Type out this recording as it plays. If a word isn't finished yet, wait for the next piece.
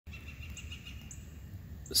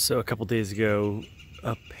So a couple days ago,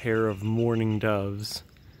 a pair of mourning doves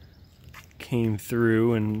came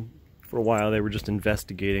through, and for a while they were just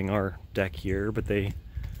investigating our deck here, but they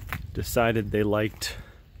decided they liked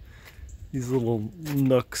these little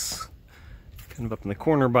nooks kind of up in the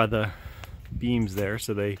corner by the beams there,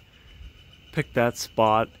 so they picked that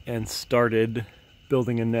spot and started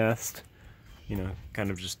building a nest, you know, kind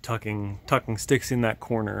of just tucking sticks in that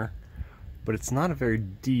corner. But it's not a very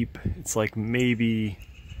deep, it's like maybe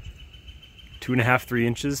 2.5 to 3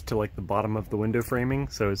 inches to like the bottom of the window framing,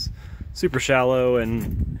 so it's super shallow.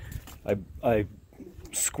 And I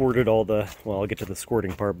squirted all the, well, I'll get to the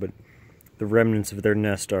squirting part, but the remnants of their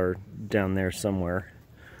nest are down there somewhere.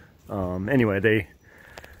 Anyway, they,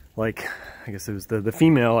 like, I guess it was the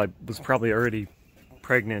female, I was probably already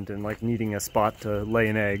pregnant and like needing a spot to lay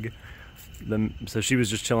an egg. So she was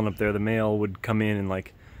just chilling up there. The male would come in and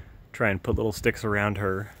like try and put little sticks around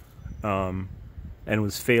her, and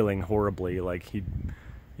was failing horribly. Like he'd,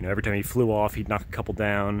 you know, every time he flew off, he'd knock a couple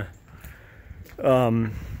down.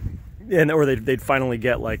 Or they'd finally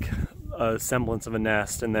get like a semblance of a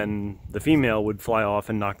nest, and then the female would fly off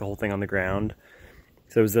and knock the whole thing on the ground.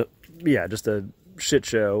 So it was just a shit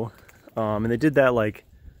show. And they did that like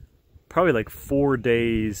probably like 4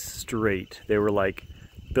 days straight. They were like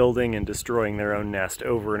building and destroying their own nest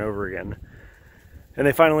over and over again. And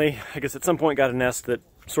they finally, I guess at some point, got a nest that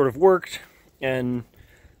sort of worked and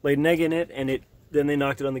laid an egg in it, and then they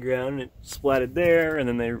knocked it on the ground and it splatted there, and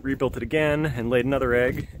then they rebuilt it again and laid another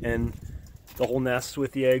egg, and the whole nest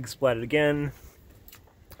with the egg splatted again.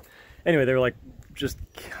 Anyway, they were like, just,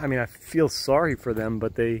 I mean, I feel sorry for them,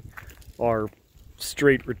 but they are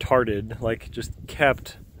straight retarded, like just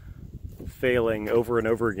kept failing over and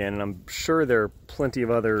over again. And I'm sure there are plenty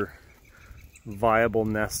of other viable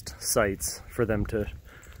nest sites for them to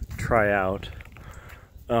try out.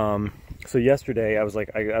 So yesterday I was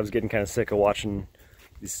like, I was getting kind of sick of watching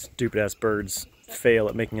these stupid ass birds fail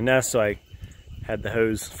at making a nest, so I had the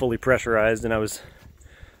hose fully pressurized, and I was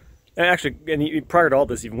actually, and prior to all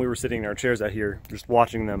this, even we were sitting in our chairs out here just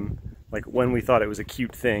watching them. Like when we thought it was a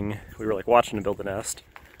cute thing, we were like watching them build a nest.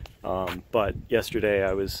 But yesterday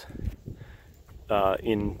I was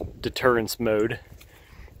in deterrence mode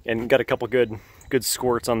and got a couple good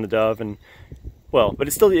squirts on the dove, and well, but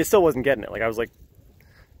it still wasn't getting it. Like I was like,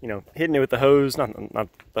 you know, hitting it with the hose, not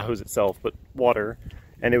the hose itself, but water,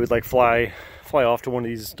 and it would like fly off to one of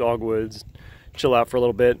these dogwoods, chill out for a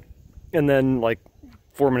little bit, and then like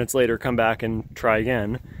 4 minutes later come back and try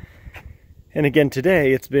again. And again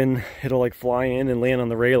today it'll like fly in and land on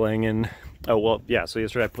the railing. And oh well, yeah, so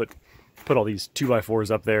yesterday I put all these 2x4s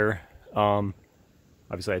up there.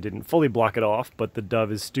 Obviously I didn't fully block it off, but the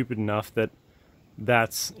dove is stupid enough that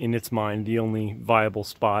that's, in its mind, the only viable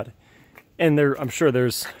spot. And I'm sure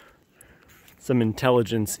there's some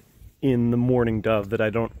intelligence in the mourning dove that I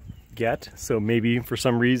don't get. So maybe for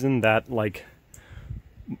some reason that like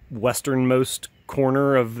westernmost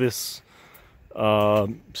corner of this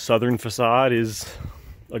southern facade is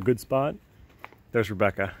a good spot. There's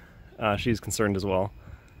Rebecca. She's concerned as well.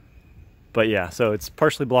 But yeah, so it's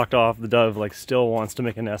partially blocked off. The dove like still wants to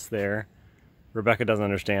make a nest there. Rebecca doesn't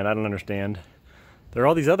understand. I don't understand. There are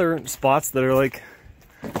all these other spots that are like,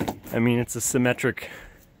 I mean, it's a symmetric,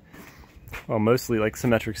 well, mostly like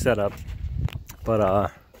symmetric setup.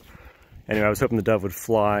 But anyway, I was hoping the dove would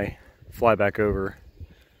fly back over.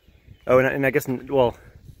 Oh, and I guess, well,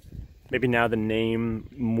 maybe now the name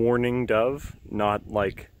mourning dove, not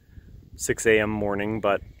like 6 a.m. morning,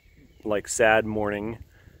 but like sad morning,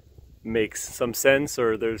 makes some sense,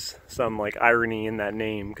 or there's some like irony in that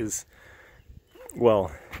name, because,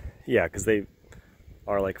 well, yeah, because they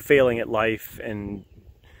are like failing at life, and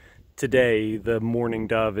today the mourning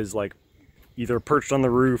dove is like either perched on the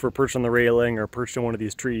roof or perched on the railing or perched on one of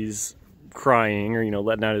these trees crying, or, you know,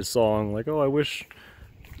 letting out his song like, oh, I wish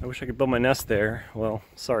I could build my nest there. Well,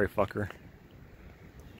 sorry, fucker.